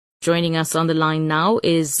Joining us on the line now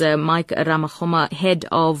is Mike Ramagoma, Head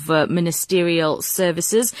of Ministerial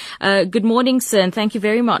Services. Good morning, sir, and thank you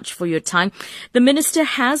very much for your time. The Minister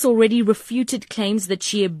has already refuted claims that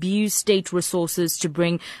she abused state resources to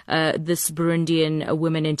bring this Burundian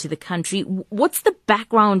woman into the country. What's the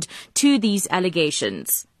background to these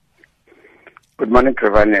allegations? Good morning,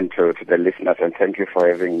 Trevor, and to the listeners, and thank you for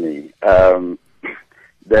having me.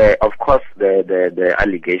 The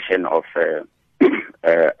allegation of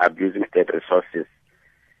abusing state resources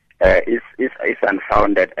is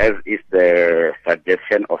unfounded, as is the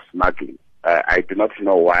suggestion of smuggling. I do not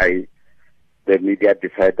know why the media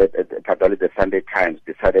decided, particularly the Suday Times,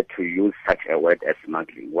 decided to use such a word as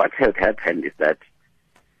smuggling. What has happened is that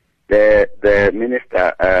the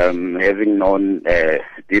minister, having known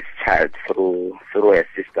this child through her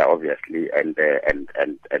sister, obviously, and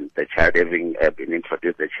the child having been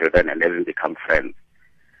introduced to the children and having become friends,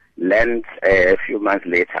 learned a few months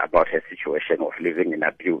later about her situation of living in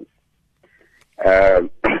abuse.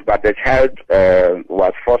 But the child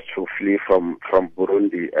was forced to flee from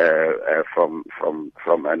Burundi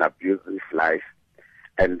from an abusive life,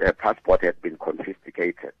 and her passport had been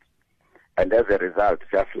confiscated. And as a result,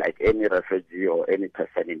 just like any refugee or any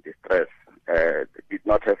person in distress, did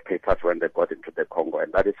not have papers when they got into the Congo,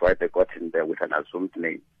 and that is why they got in there with an assumed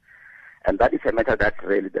name. And that is a matter that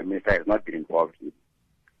really the minister has not been involved in.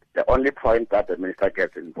 The only point that the minister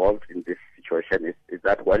gets involved in this situation is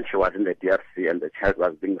that when she was in the DRC and the child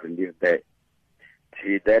was being released there,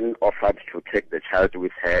 she then offered to take the child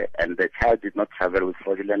with her, and the child did not travel with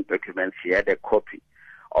fraudulent documents. She had a copy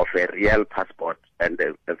of a real passport and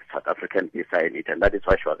a South African visa in it, and that is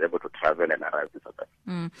why she was able to travel and arrive in South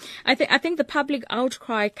Africa. I think the public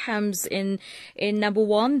outcry comes in number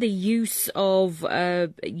one, the use of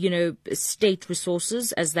state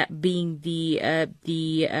resources, as that being the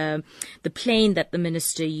plane that the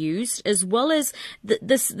minister used, as well as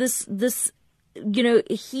this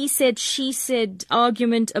he said, she said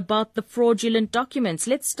argument about the fraudulent documents.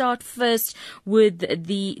 Let's start first with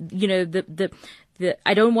the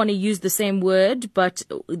I don't want to use the same word, but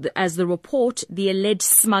as the report, the alleged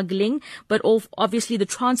smuggling, but obviously the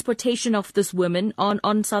transportation of this woman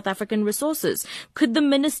on South African resources. Could the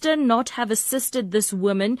minister not have assisted this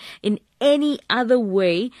woman in any other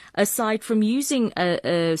way aside from using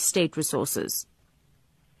state resources?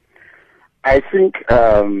 I think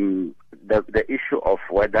the issue of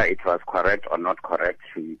whether it was correct or not correct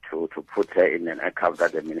to put her in an account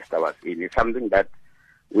that the minister was in is something that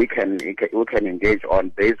we can engage on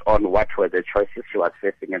based on what were the choices she was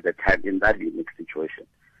facing at the time in that unique situation.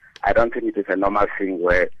 I don't think it is a normal thing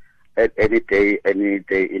where any day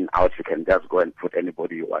in out you can just go and put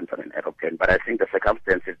anybody you want on an aeroplane. But I think the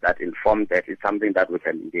circumstances that inform that is something that we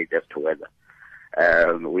can engage as to whether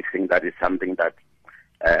we think that is something that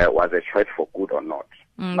was a choice for good or not.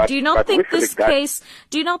 Do you not think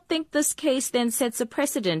this case then sets a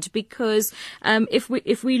precedent? Because if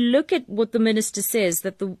we look at what the minister says,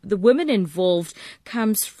 that the woman involved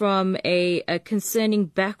comes from a concerning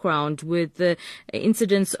background with the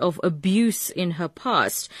incidents of abuse in her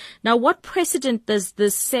past. Now, what precedent does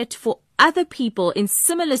this set for other people in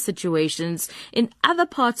similar situations in other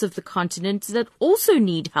parts of the continent that also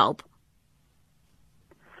need help?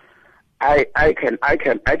 I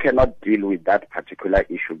cannot deal with that particular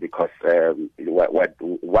issue because what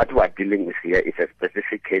we're dealing with here is a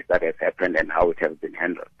specific case that has happened and how it has been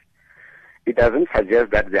handled. It doesn't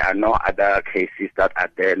suggest that there are no other cases that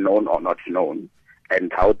are there, known or not known,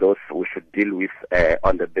 and how those we should deal with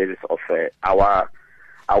on the basis of our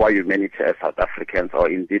humanity as South Africans,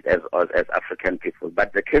 or indeed as African people.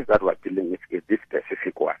 But the case that we're dealing with is this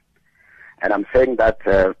specific one, and I'm saying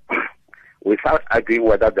that. Without arguing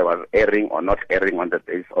whether there was erring or not erring on the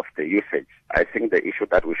basis of the usage, I think the issue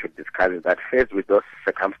that we should discuss is that faced with those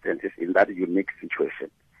circumstances in that unique situation,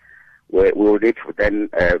 we will need to then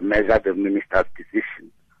measure the minister's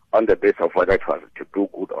decision on the basis of whether it was to do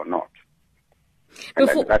good or not. And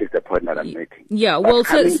that is the point that I'm making. Yeah, but well,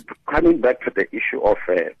 coming back to the issue of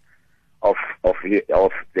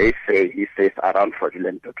they say, he says around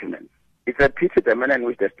fraudulent documents. It's a pity the manner in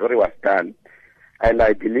which the story was done. And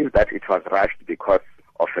I believe that it was rushed because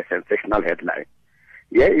of a sensational headline.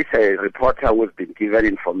 Here is a reporter who has been given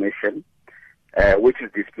information which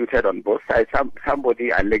is disputed on both sides.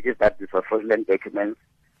 Somebody alleges that these were fraudulent documents.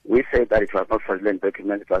 We say that it was not fraudulent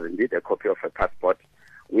documents. It was indeed a copy of a passport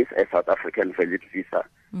with a South African valid visa.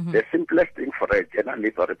 Mm-hmm. The simplest thing for a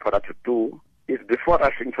journalist or reporter to do is, before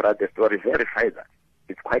rushing to write the story, verify that.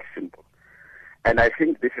 It's quite simple. And I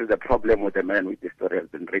think this is the problem with the man with the story has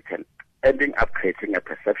been written, ending up creating a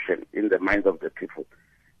perception in the minds of the people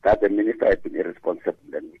that the minister had been irresponsible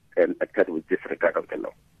and acted with disregard of the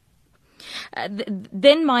law.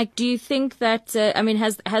 Then, Mike, do you think that,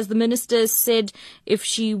 has the minister said if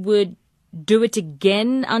she would do it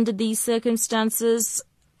again under these circumstances?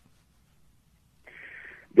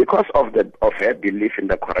 Because of her belief in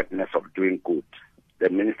the correctness of doing good, the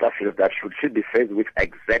minister feels that should she be faced with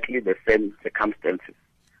exactly the same circumstances,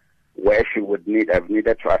 where she would have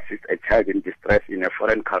needed to assist a child in distress in a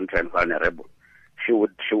foreign country and vulnerable, she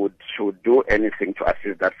would do anything to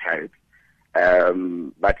assist that child.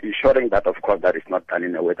 But ensuring that, of course, that is not done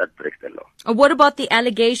in a way that breaks the law. What about the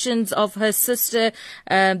allegations of her sister,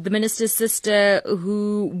 the minister's sister,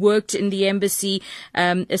 who worked in the embassy,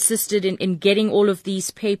 assisted in getting all of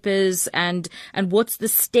these papers, and what's the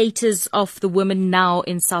status of the woman now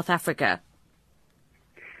in South Africa?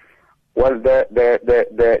 Well,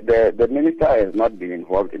 the minister has not been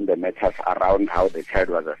involved in the matters around how the child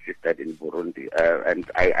was assisted in Burundi,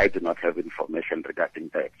 and I do not have information regarding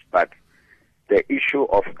that. But the issue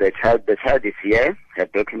of the child is here. Her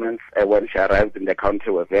documents, when she arrived in the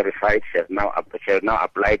country, were verified. She has now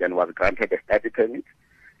applied and was granted a study permit,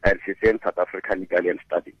 and she's in South Africa legally and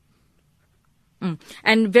studying.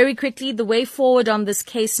 And very quickly, the way forward on this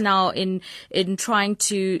case now in trying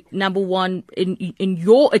to, number one, in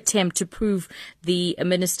your attempt to prove the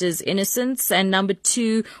minister's innocence, and number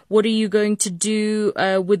two, what are you going to do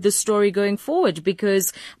with the story going forward?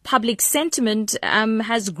 Because public sentiment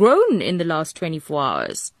has grown in the last 24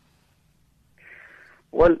 hours.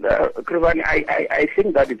 Well, Krivani, I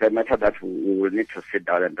think that is a matter that we will need to sit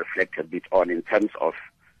down and reflect a bit on in terms of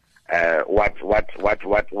what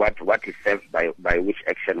is served by which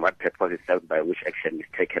action, what purpose is served by which action is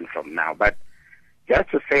taken from now. But just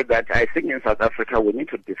to say that I think in South Africa we need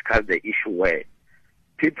to discuss the issue where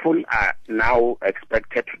people are now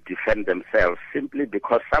expected to defend themselves simply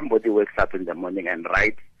because somebody wakes up in the morning and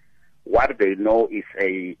writes what they know is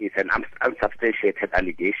an unsubstantiated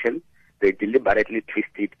allegation. They deliberately twist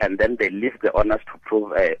it, and then they leave the onus to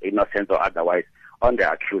prove innocence or otherwise on the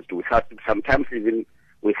accused, sometimes even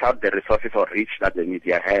without the resources or reach that the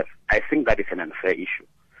media have. I think that is an unfair issue.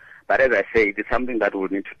 But as I say, it is something that we'll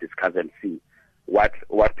need to discuss and see what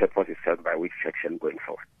purpose is served by which section going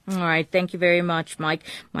forward. All right. Thank you very much, Mike.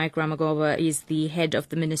 Mike Ramagoma is the head of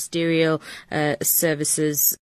the Ministerial Services.